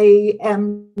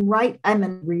 I'm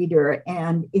a reader,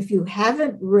 and if you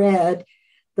haven't read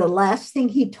The Last Thing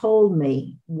He Told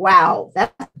Me, wow,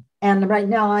 and right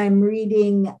now I'm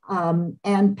reading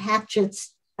Ann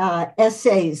Patchett's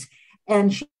essays,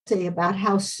 and she say about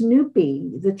how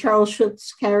Snoopy, the Charles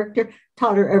Schulz character,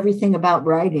 taught her everything about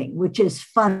writing, which is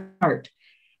fun art.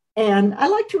 And I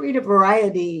like to read a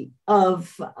variety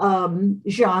of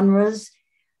genres.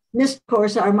 Miss, of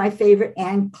course, are my favorite.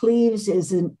 Anne Cleves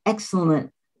is an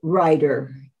excellent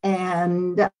writer.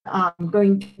 And I'm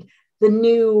going to the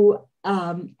new,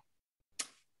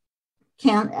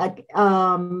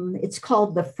 it's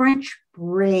called The French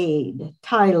Braid.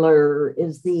 Tyler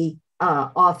is the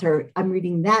author. I'm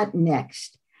reading that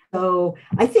next. So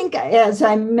I think, as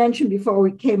I mentioned before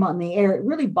we came on the air, it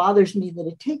really bothers me that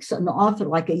it takes an author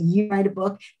like a year to write a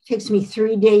book. It takes me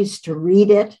 3 days to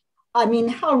read it. I mean,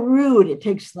 how rude. It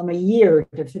takes them a year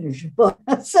to finish a book.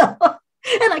 So,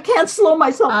 and I can't slow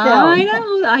myself down. I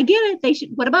know. I get it. They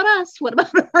should. What about us? What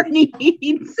about our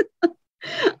needs?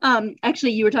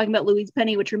 Actually, you were talking about Louise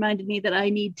Penny, which reminded me that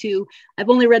I've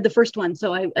only read the first one.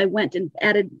 So I went and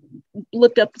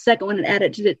looked up the second one and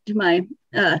added it to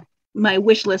my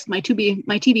wish list, my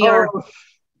TBR. Oh,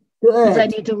 good. I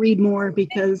need to read more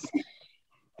because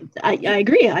I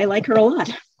agree. I like her a lot.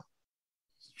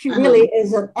 She really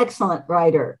is an excellent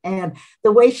writer. And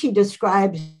the way she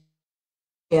describes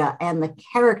and the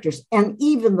characters and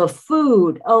even the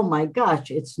food, oh my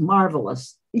gosh, it's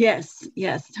marvelous. Yes.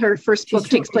 Her first book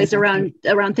takes place around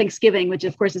Thanksgiving, which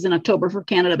of course is in October for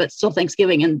Canada, but still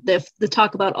Thanksgiving. And the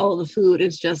talk about all of the food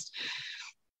is just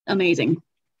amazing.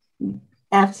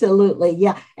 Absolutely.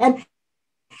 Yeah. And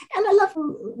I love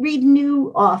to read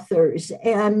new authors,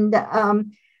 and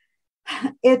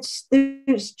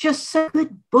there's just so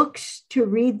good books to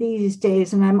read these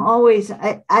days. And I'm always,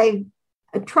 I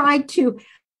try to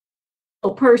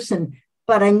a person,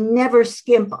 but I never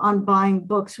skimp on buying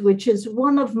books, which is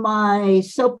one of my,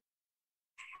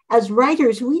 as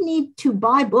writers, we need to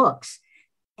buy books.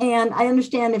 And I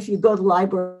understand if you go to the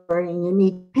library and you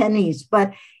need pennies,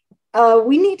 but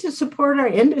we need to support our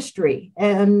industry.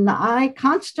 And I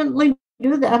constantly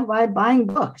do that by buying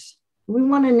books. We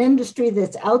want an industry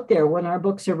that's out there when our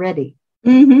books are ready.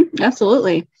 Mm-hmm,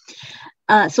 absolutely.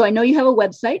 So I know you have a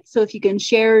website. So if you can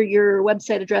share your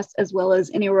website address as well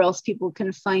as anywhere else people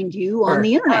can find you on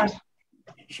the internet.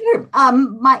 Sure.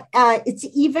 It's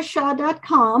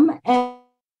evashaw.com, and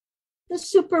the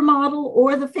supermodel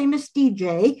or the famous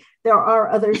DJ. There are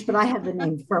others, but I have the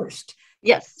name first.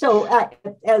 Yes. So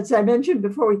as I mentioned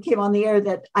before we came on the air,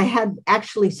 that I had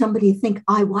actually somebody think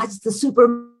I was the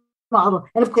supermodel.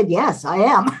 And of course, yes, I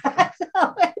am.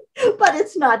 But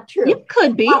it's not true. You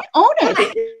could be. Own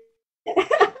it.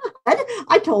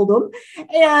 I told them.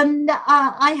 And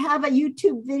I have a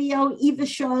YouTube video, Eva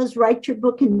Shaw's Write Your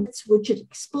Book in Minutes, which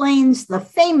explains the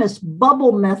famous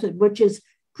bubble method, which is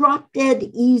drop dead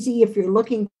easy if you're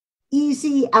looking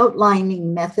easy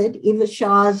outlining method. Eva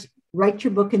Shaw's Write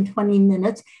Your Book in 20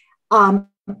 Minutes. I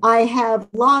have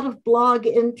a lot of blog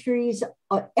entries,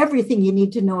 everything you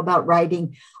need to know about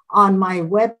writing on my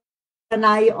web. And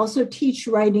I also teach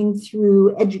writing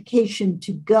through Education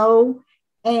to Go.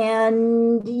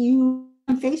 And you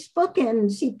on Facebook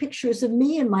and see pictures of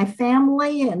me and my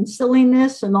family and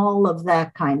silliness and all of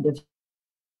that kind of.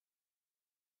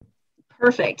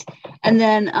 Perfect. And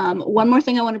then one more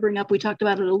thing I want to bring up. We talked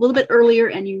about it a little bit earlier,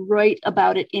 and you write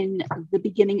about it in the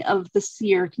beginning of the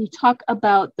SEER. Can you talk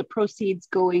about the proceeds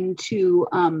going to,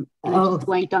 I just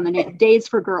blanked on the name, Days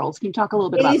for Girls. Can you talk a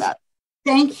little bit about that?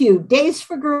 Thank you. Days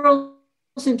for Girls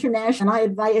International. I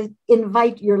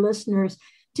invite your listeners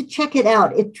to check it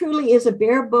out. It truly is a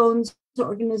bare bones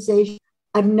organization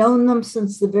I've known them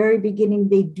since the very beginning.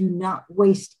 They do not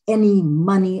waste any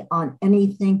money on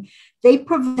anything. They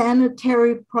provide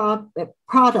sanitary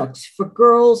products for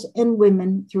girls and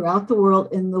women throughout the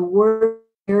world in the worst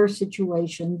air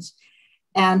situations.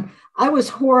 And I was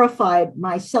horrified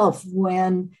myself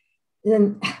when,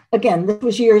 and again, this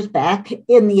was years back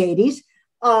in the 80s,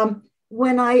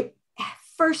 when I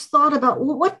first thought about,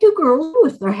 well, what do girls do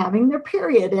if they're having their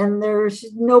period and there's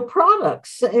no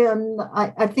products? And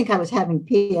I think I was having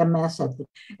PMS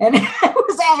and I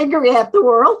was angry at the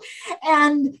world.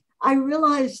 And I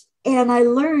realized, and I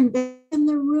learned that in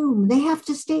the room, they have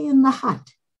to stay in the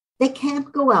hut. They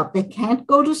can't go out. They can't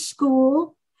go to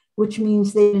school, which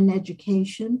means they need an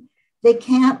education. They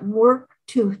can't work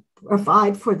to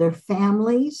provide for their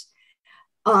families.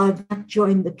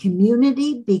 Join the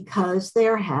community because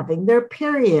they're having their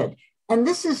period. And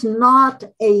this is not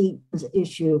an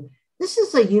issue. This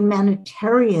is a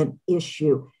humanitarian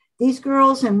issue. These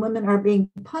girls and women are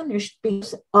being punished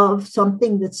because of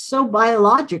something that's so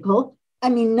biological. I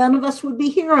mean, none of us would be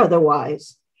here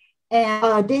otherwise.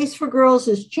 And Days for Girls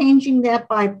is changing that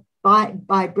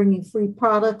by bringing free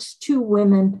products to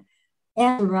women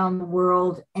and around the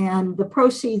world. And the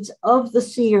proceeds of the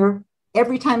SEER,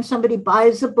 every time somebody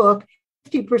buys a book,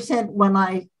 50% when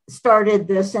I started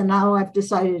this, and now I've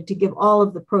decided to give all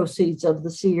of the proceeds of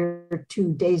the SEER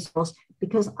to Days for Girls,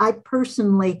 because I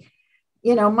personally,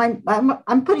 you know,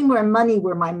 I'm putting my money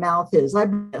where my mouth is.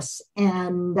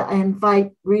 And I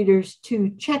invite readers to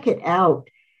check it out.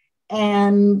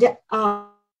 And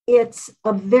it's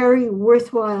a very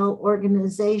worthwhile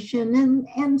organization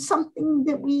and something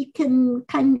that we can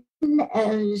kind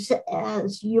of,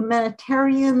 as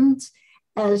humanitarians,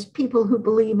 as people who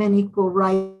believe in equal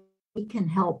rights, we can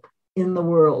help in the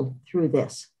world through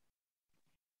this.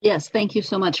 Yes, thank you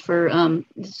so much for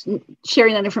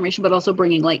sharing that information, but also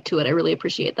bringing light to it. I really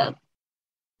appreciate that.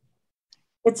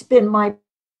 It's been my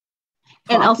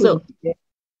and also,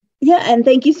 yeah, and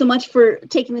thank you so much for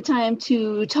taking the time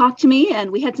to talk to me.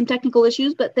 And we had some technical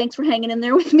issues, but thanks for hanging in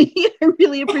there with me. I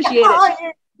really appreciate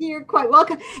it. You're quite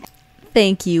welcome.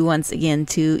 Thank you once again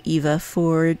to Eva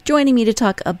for joining me to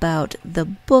talk about the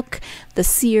book, The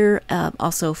Seer,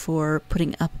 also for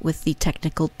putting up with the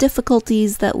technical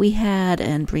difficulties that we had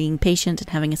and being patient and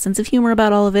having a sense of humor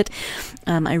about all of it.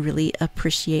 I really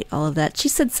appreciate all of that. She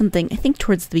said something, I think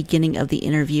towards the beginning of the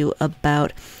interview,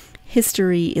 about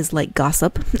history is like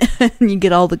gossip. You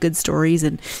get all the good stories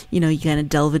and, you know, you kind of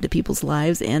delve into people's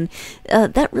lives. And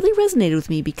that really resonated with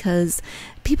me because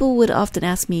people would often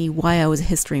ask me why I was a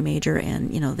history major.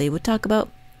 And, you know, they would talk about,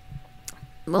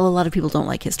 well, a lot of people don't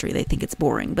like history. They think it's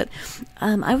boring. But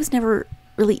I was never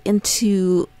really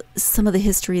into some of the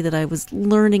history that I was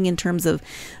learning in terms of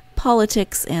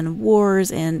politics and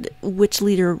wars and which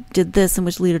leader did this and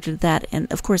which leader did that.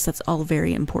 And of course, that's all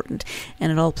very important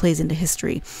and it all plays into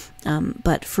history.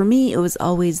 But for me, it was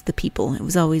always the people. It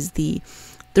was always the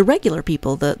regular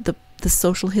people, the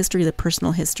social history, the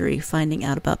personal history, finding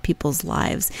out about people's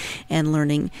lives and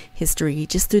learning history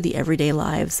just through the everyday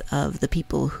lives of the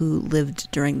people who lived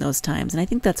during those times. And I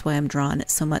think that's why I'm drawn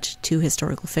so much to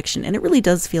historical fiction. And it really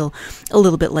does feel a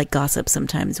little bit like gossip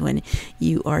sometimes when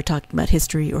you are talking about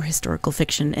history or historical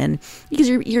fiction, and because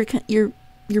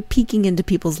you're peeking into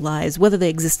people's lives, whether they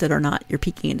existed or not. You're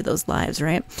peeking into those lives,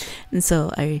 right? And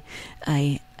so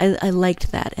I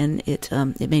liked that, and it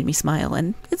made me smile,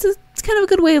 and it's kind of a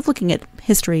good way of looking at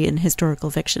history and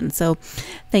historical fiction. So,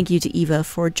 thank you to Eva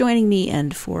for joining me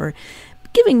and for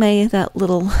giving me that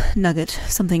little nugget,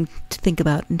 something to think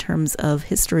about in terms of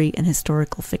history and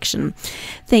historical fiction.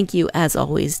 Thank you, as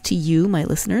always, to you, my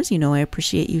listeners. You know I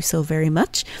appreciate you so very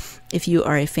much. If you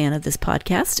are a fan of this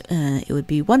podcast, it would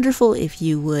be wonderful if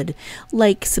you would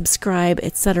like, subscribe,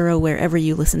 etc., wherever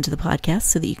you listen to the podcast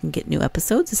so that you can get new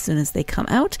episodes as soon as they come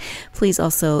out. Please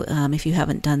also, if you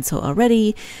haven't done so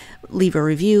already, leave a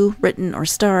review, written or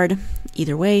starred.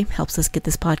 Either way helps us get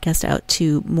this podcast out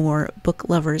to more book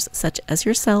lovers such as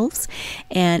yourselves.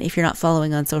 And if you're not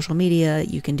following on social media,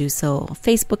 you can do so on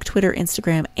Facebook, Twitter,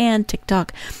 Instagram, and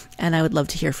TikTok. And I would love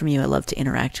to hear from you. I love to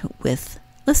interact with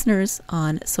listeners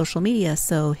on social media,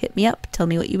 so hit me up, tell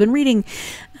me what you've been reading,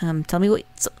 tell me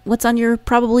what's on your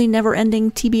probably never-ending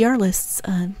TBR lists.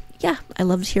 Yeah, I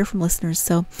love to hear from listeners.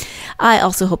 So I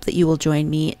also hope that you will join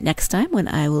me next time when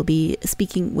I will be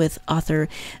speaking with author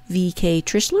V.K.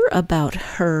 Trishler about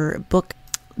her book,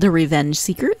 The Revenge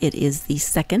Seeker. It is the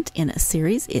second in a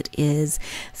series. It is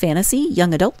fantasy,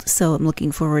 young adult, so I'm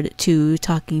looking forward to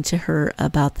talking to her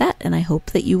about that, and I hope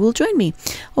that you will join me.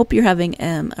 Hope you're having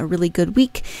a really good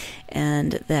week,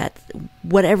 and that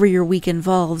whatever your week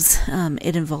involves,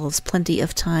 it involves plenty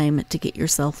of time to get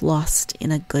yourself lost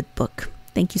in a good book.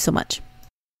 Thank you so much.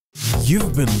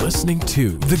 You've been listening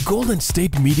to the Golden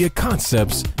State Media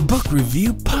Concepts Book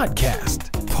Review Podcast,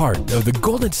 part of the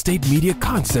Golden State Media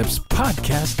Concepts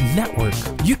Podcast Network.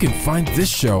 You can find this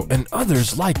show and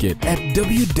others like it at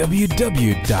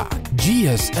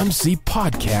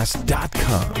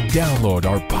www.gsmcpodcast.com. Download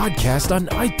our podcast on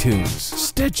iTunes,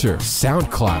 Stitcher,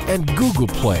 SoundCloud, and Google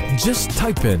Play. Just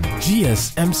type in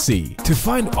GSMC to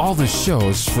find all the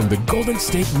shows from the Golden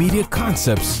State Media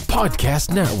Concepts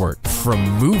Podcast Network, from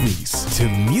movies to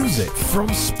music, from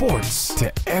sports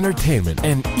to entertainment,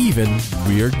 and even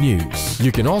weird news.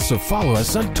 You can also follow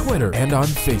us on Twitter and on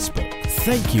Facebook.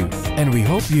 Thank you, and we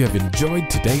hope you have enjoyed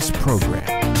today's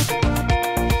program.